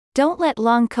Don't let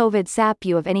long COVID sap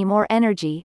you of any more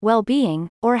energy, well-being,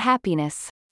 or happiness.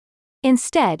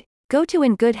 Instead, go to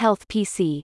In Good Health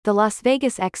PC, the Las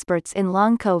Vegas experts in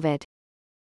long COVID.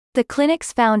 The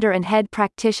clinic's founder and head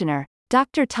practitioner,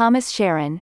 Dr. Thomas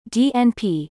Sharon,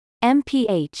 DNP,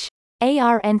 MPH,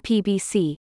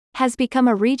 ARNP-BC, has become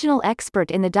a regional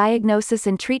expert in the diagnosis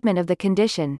and treatment of the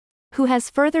condition, who has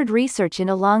furthered research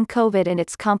into long COVID and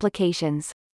its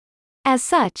complications. As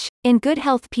such, In Good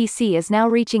Health PC is now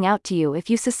reaching out to you if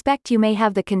you suspect you may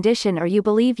have the condition or you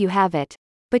believe you have it,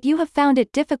 but you have found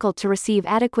it difficult to receive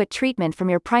adequate treatment from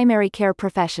your primary care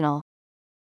professional.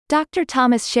 Dr.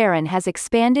 Thomas Sharon has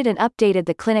expanded and updated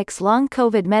the clinic's long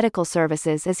COVID medical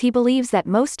services as he believes that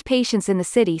most patients in the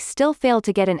city still fail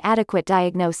to get an adequate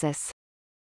diagnosis.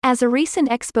 As a recent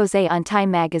exposé on Time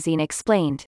magazine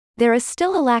explained, there is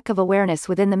still a lack of awareness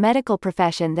within the medical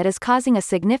profession that is causing a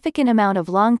significant amount of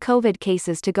long COVID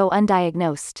cases to go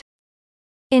undiagnosed.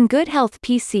 In Good Health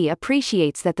PC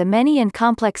appreciates that the many and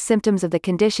complex symptoms of the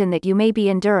condition that you may be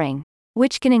enduring,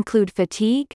 which can include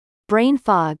fatigue, brain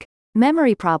fog,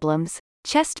 memory problems,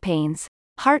 chest pains,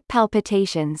 heart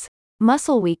palpitations,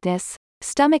 muscle weakness,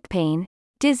 stomach pain,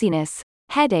 dizziness,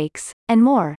 headaches, and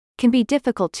more, can be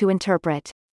difficult to interpret.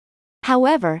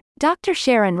 However, Dr.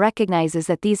 Sharon recognizes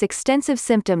that these extensive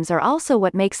symptoms are also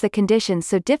what makes the condition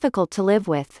so difficult to live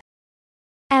with.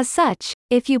 As such,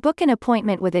 if you book an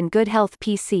appointment with In Good Health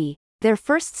PC, their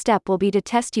first step will be to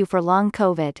test you for long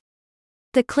COVID.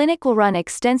 The clinic will run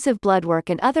extensive blood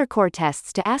work and other core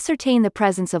tests to ascertain the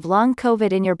presence of long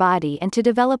COVID in your body and to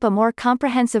develop a more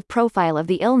comprehensive profile of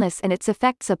the illness and its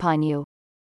effects upon you.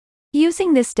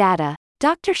 Using this data,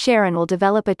 Dr. Sharon will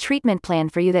develop a treatment plan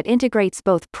for you that integrates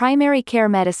both primary care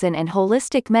medicine and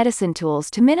holistic medicine tools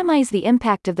to minimize the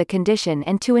impact of the condition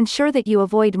and to ensure that you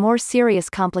avoid more serious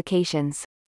complications.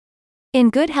 In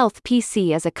Good Health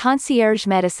PC is a concierge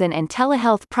medicine and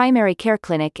telehealth primary care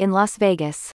clinic in Las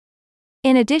Vegas.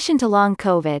 In addition to long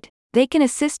COVID, they can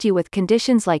assist you with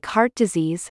conditions like heart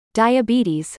disease,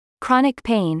 diabetes, chronic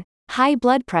pain, high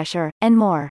blood pressure, and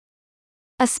more.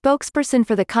 A spokesperson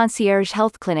for the Concierge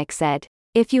Health Clinic said,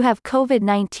 "If you have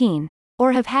COVID-19,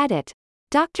 or have had it,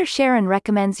 Dr. Sharon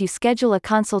recommends you schedule a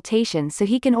consultation so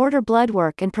he can order blood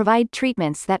work and provide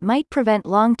treatments that might prevent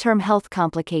long-term health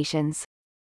complications."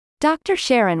 Dr.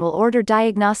 Sharon will order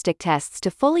diagnostic tests to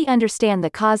fully understand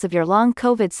the cause of your long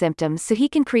COVID symptoms so he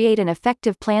can create an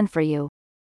effective plan for you.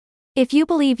 If you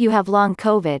believe you have long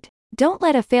COVID, don't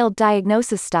let a failed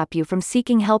diagnosis stop you from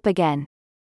seeking help again.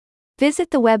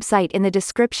 Visit the website in the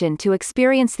description to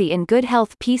experience the In Good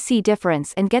Health PC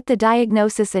difference and get the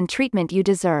diagnosis and treatment you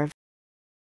deserve.